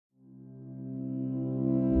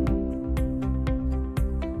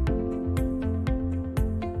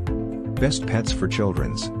Best pets for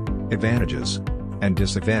children's advantages and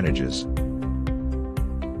disadvantages.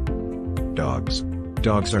 Dogs.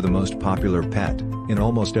 Dogs are the most popular pet in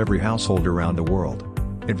almost every household around the world.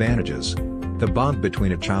 Advantages. The bond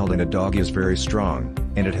between a child and a dog is very strong,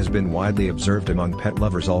 and it has been widely observed among pet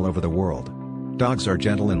lovers all over the world. Dogs are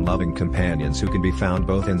gentle and loving companions who can be found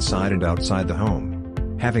both inside and outside the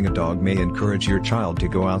home. Having a dog may encourage your child to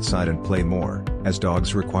go outside and play more, as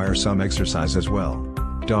dogs require some exercise as well.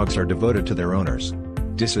 Dogs are devoted to their owners.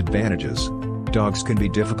 Disadvantages. Dogs can be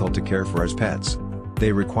difficult to care for as pets.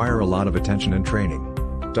 They require a lot of attention and training.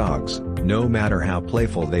 Dogs, no matter how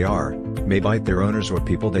playful they are, may bite their owners or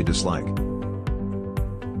people they dislike.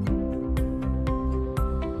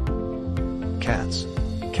 Cats.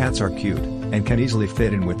 Cats are cute, and can easily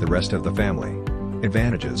fit in with the rest of the family.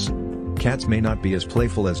 Advantages. Cats may not be as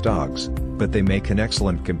playful as dogs, but they make an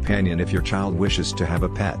excellent companion if your child wishes to have a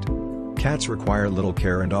pet. Cats require little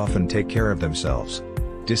care and often take care of themselves.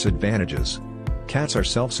 Disadvantages. Cats are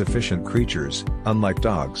self-sufficient creatures. Unlike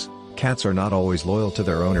dogs, cats are not always loyal to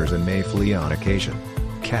their owners and may flee on occasion.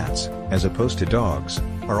 Cats, as opposed to dogs,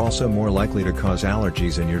 are also more likely to cause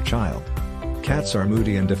allergies in your child. Cats are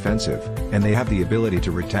moody and defensive, and they have the ability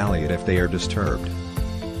to retaliate if they are disturbed.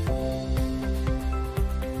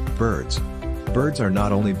 Birds. Birds are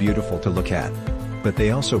not only beautiful to look at, but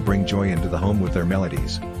they also bring joy into the home with their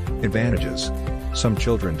melodies. Advantages. Some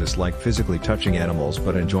children dislike physically touching animals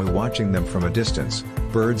but enjoy watching them from a distance.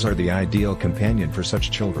 Birds are the ideal companion for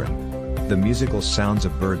such children. The musical sounds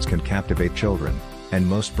of birds can captivate children, and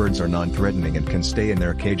most birds are non-threatening and can stay in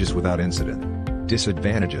their cages without incident.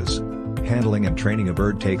 Disadvantages. Handling and training a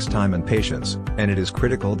bird takes time and patience, and it is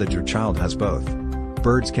critical that your child has both.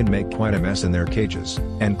 Birds can make quite a mess in their cages,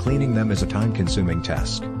 and cleaning them is a time-consuming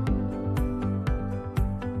task.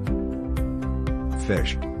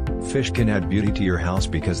 Fish. Fish can add beauty to your house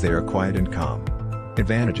because they are quiet and calm.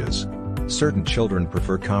 Advantages. Certain children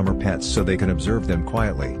prefer calmer pets so they can observe them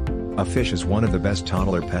quietly. A fish is one of the best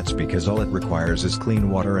toddler pets because all it requires is clean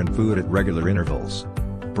water and food at regular intervals.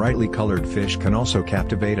 Brightly colored fish can also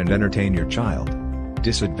captivate and entertain your child.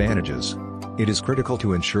 Disadvantages. It is critical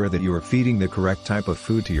to ensure that you are feeding the correct type of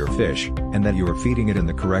food to your fish, and that you are feeding it in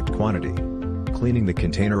the correct quantity. Cleaning the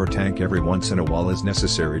container or tank every once in a while is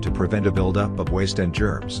necessary to prevent a buildup of waste and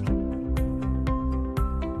germs.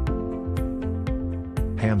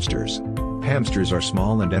 Hamsters. Hamsters are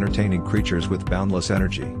small and entertaining creatures with boundless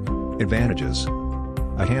energy. Advantages.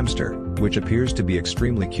 A hamster, which appears to be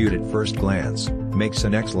extremely cute at first glance, makes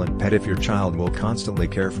an excellent pet if your child will constantly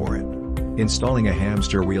care for it. Installing a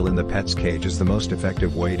hamster wheel in the pet's cage is the most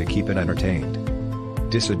effective way to keep it entertained.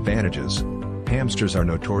 Disadvantages. Hamsters are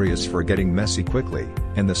notorious for getting messy quickly,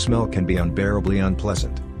 and the smell can be unbearably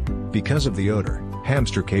unpleasant. Because of the odor,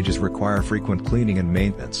 hamster cages require frequent cleaning and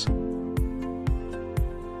maintenance.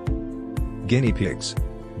 Guinea pigs.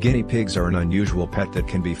 Guinea pigs are an unusual pet that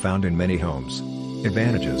can be found in many homes.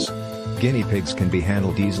 Advantages. Guinea pigs can be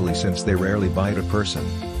handled easily since they rarely bite a person.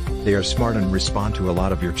 They are smart and respond to a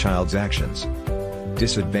lot of your child's actions.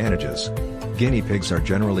 Disadvantages. Guinea pigs are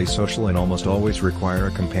generally social and almost always require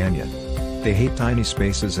a companion. They hate tiny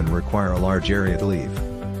spaces and require a large area to leave.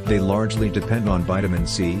 They largely depend on vitamin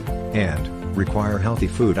C, and require healthy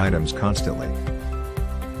food items constantly.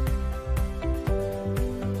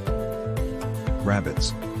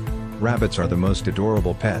 Rabbits. Rabbits are the most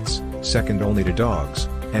adorable pets, second only to dogs,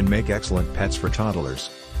 and make excellent pets for toddlers.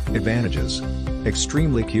 Advantages.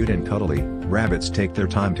 Extremely cute and cuddly, rabbits take their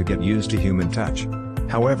time to get used to human touch.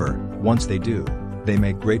 However, once they do, they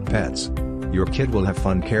make great pets. Your kid will have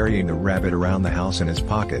fun carrying the rabbit around the house in his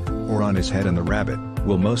pocket, or on his head, and the rabbit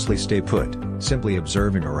will mostly stay put, simply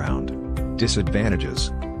observing around.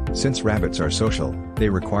 Disadvantages. Since rabbits are social, they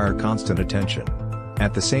require constant attention.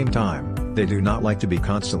 At the same time, they do not like to be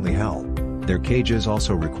constantly held. Their cages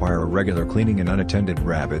also require a regular cleaning, and unattended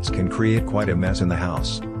rabbits can create quite a mess in the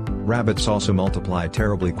house. Rabbits also multiply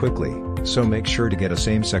terribly quickly, so make sure to get a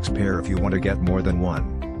same-sex pair if you want to get more than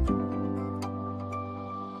one.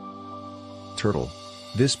 Turtle.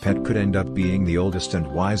 This pet could end up being the oldest and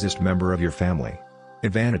wisest member of your family.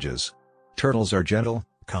 Advantages. Turtles are gentle,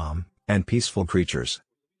 calm, and peaceful creatures.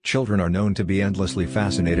 Children are known to be endlessly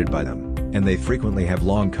fascinated by them, and they frequently have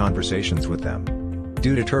long conversations with them.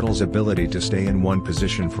 Due to turtles' ability to stay in one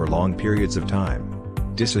position for long periods of time.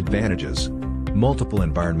 Disadvantages. Multiple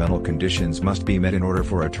environmental conditions must be met in order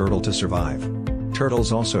for a turtle to survive.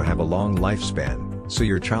 Turtles also have a long lifespan, so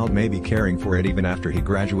your child may be caring for it even after he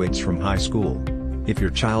graduates from high school. If your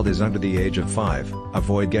child is under the age of 5,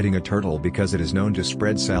 avoid getting a turtle because it is known to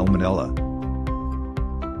spread salmonella.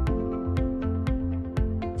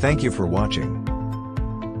 Thank you for watching.